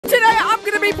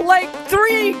like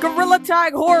 3 Gorilla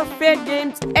Tag horror fan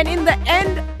games, and in the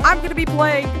end, I'm gonna be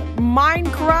playing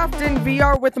Minecraft in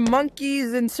VR with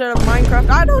monkeys instead of Minecraft.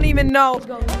 I don't even know.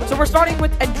 So we're starting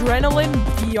with Adrenaline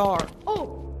VR.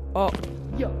 Oh.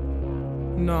 Yo.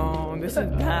 No, this is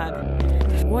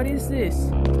bad. What is this?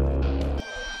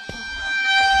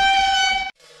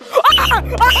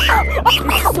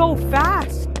 It's so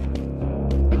fast.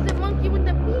 It's the monkey with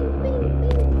the ping, ping,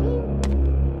 ping,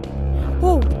 ping.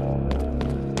 Oh.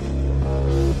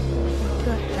 What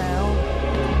the hell?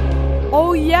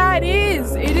 Oh yeah, it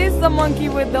is. It is the monkey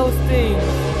with those things.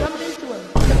 Jump into him.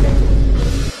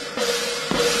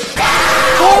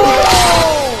 Oh!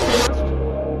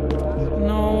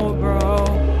 No, bro.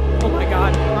 Oh my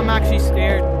god, I'm actually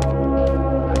scared.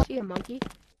 I see a monkey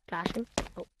flashing.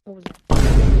 Oh, what was it?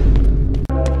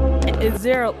 Is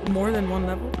there more than one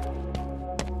level?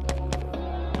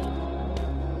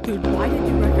 Dude, why did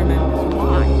you recommend this?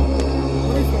 Why?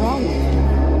 What is wrong with you?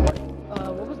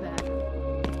 What was that?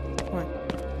 What?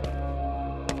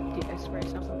 Dude, I swear I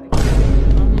saw something.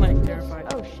 I'm like terrified.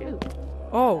 Oh, shoot.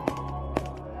 Oh.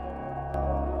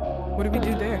 What did we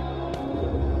do there?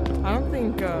 I don't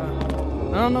think, I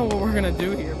don't know what we're gonna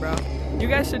do here, bro. You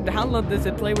guys should download this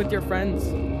and play with your friends.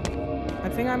 I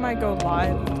think I might go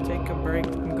live, take a break,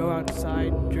 and go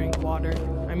outside, drink water.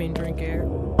 I mean, drink air.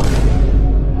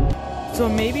 So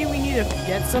maybe we need to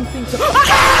get something to-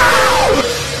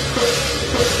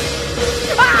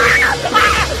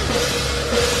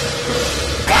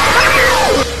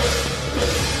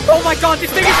 Oh my god, this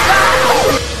thing is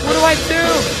fast! What do I do?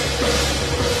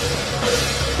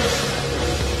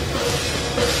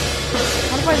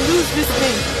 How do I lose this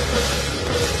thing?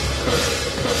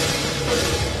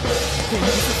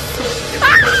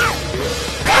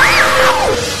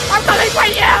 I'm coming for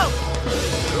you!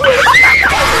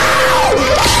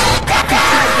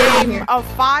 Game a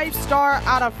 5-star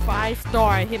out of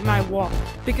 5-star. I hit my wall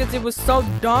because it was so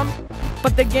dumb,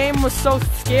 but the game was so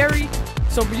scary.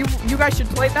 So you guys should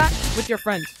play that with your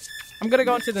friends. I'm gonna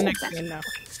go into the next game now.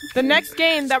 The next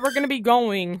game that we're gonna be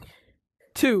going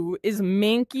to is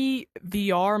Mankey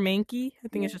VR. Mankey? I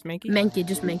think it's just Mankey. Mankey,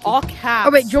 just Mankey. All caps.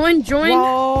 Oh, wait, join.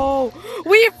 Whoa!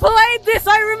 We played this!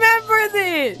 I remember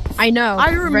this! I know.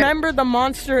 I remember the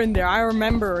monster in there. I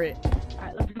remember it.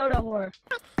 Alright, let's go to horror.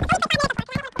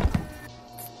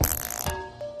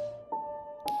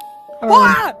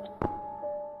 What?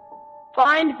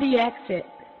 Find the exit.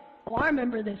 Oh, I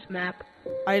remember this map.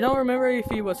 I don't remember if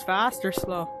he was fast or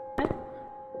slow.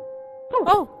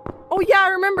 Oh yeah, I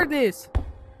remember this.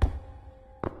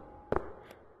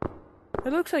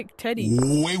 It looks like Teddy.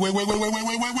 Wait.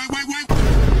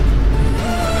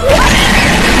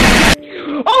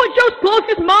 Oh, it shows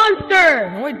closest monster!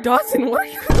 No, it doesn't. What are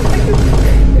you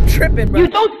You're tripping, bro. You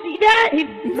don't see that?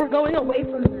 We're going away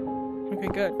from it. Okay,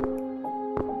 good.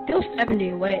 Still 70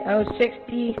 away. Oh,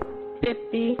 60,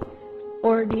 50,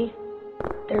 40,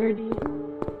 30.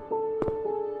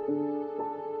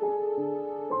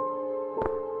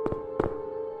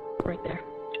 Right there.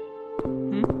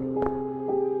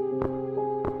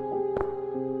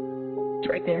 It's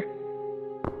right there.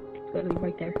 It's literally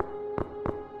right there.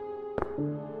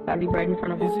 That'd be right in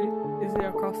front of us. Is it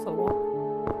across the wall?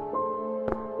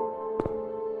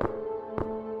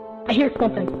 I hear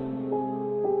something.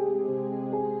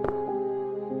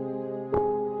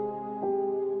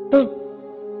 Boom.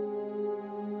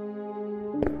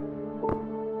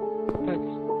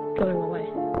 It's going away.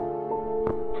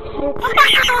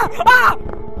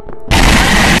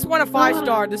 This one a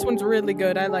 5-star. This one's really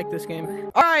good. I like this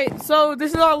game. Alright, so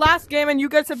this is our last game and you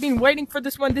guys have been waiting for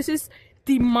this one. This is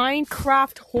the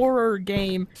Minecraft horror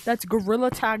game. That's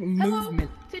Gorilla Tag Movement.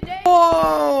 Today,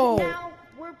 Whoa! now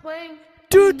we're playing.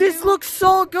 Dude, this looks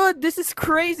so good. This is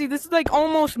crazy. This is like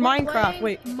almost Minecraft.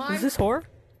 Wait, playing is this horror?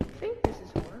 I think this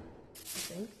is horror. I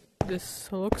think.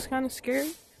 This looks kind of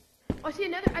scary. Oh, I see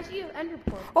another. I see an ender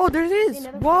portal. Oh, there it is.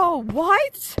 Whoa,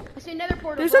 what? I see another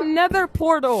portal. There's another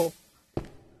portal.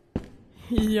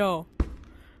 Yo.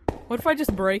 What if I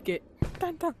just break it?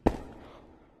 Dun, dun.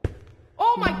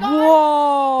 Oh my god!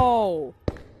 Whoa!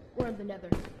 We're in the nether.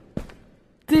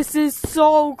 This is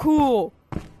so cool.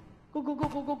 Go, go, go,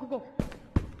 go, go, go, go.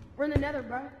 We're in the nether,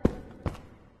 bro.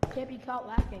 Can't be caught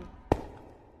lacking.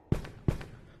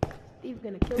 Steve's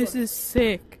gonna kill us. This is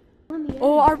sick. We're in the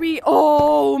Oh, end. are we?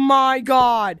 Oh my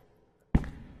god.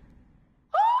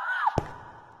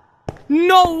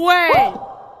 No way.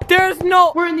 There's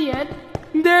no end.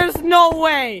 There's no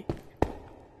way.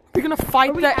 We're gonna fight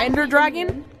Are we the actually Ender in the Dragon?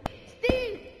 end?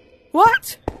 Steve!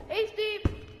 What? Hey, Steve!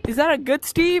 Is that a good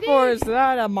Steve or is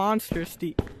that a monster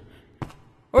Steve?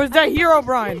 Or is that Hero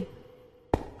Brian?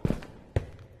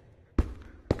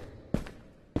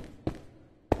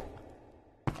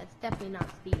 It's definitely not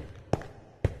Steve.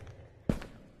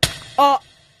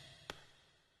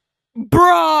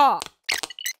 Bruh!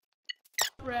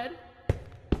 Red.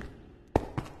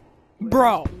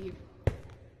 Bro, Steve.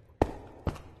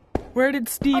 where did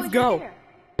Oh, Steve he's go? right there.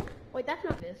 Wait, that's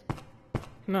not this.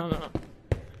 No.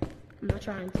 I'm not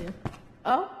trying to.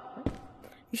 Oh?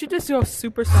 You should just do a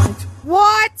supersonic.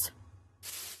 What?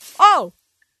 Oh!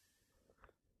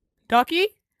 Ducky?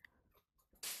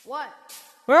 What?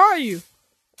 Where are you?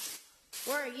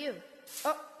 Where are you?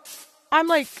 Oh. I'm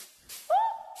like...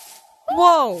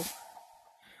 Whoa!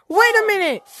 Wait a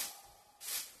minute!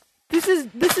 This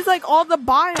is like all the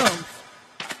biomes.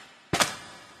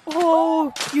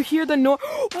 Oh, you hear the noise?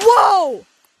 Whoa!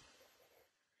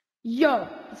 Yo,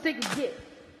 let's take a dip.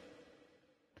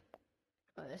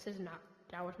 Oh,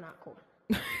 that was not cool.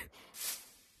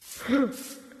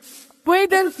 Wait,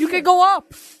 then you can go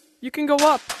up. You can go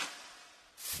up.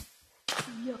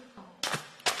 Yo.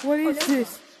 What is there's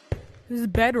this? This is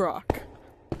bedrock.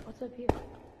 What's up here?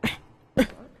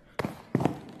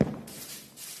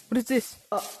 What is this?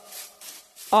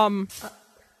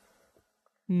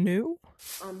 New?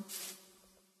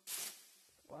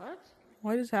 What?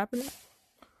 What is happening?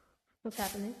 What's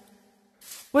happening?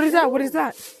 What is that? What is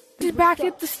that? It's back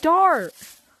at the start.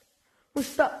 We're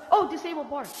stuck. Oh, disable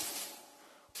bar.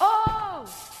 Oh!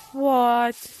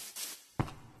 What?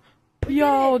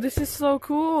 Yo, this is so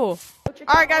cool.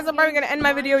 Alright guys, I'm probably going to end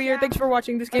my video here. Thanks for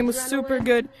watching. This game was super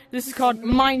good. This is called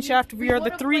Mineshaft VR.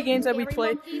 The 3 games that we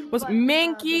played was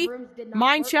Mankey,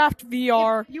 Mineshaft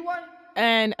VR,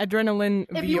 and Adrenaline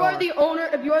VR. If you are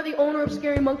the owner of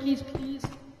Scary Monkeys, please.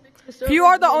 If you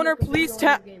are the owner, please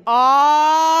tell.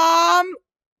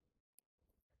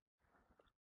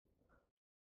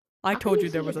 I told you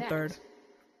there was a third.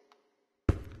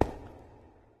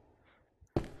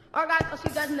 Alright guys, I'll see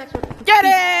you guys in the next one. Get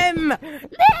him!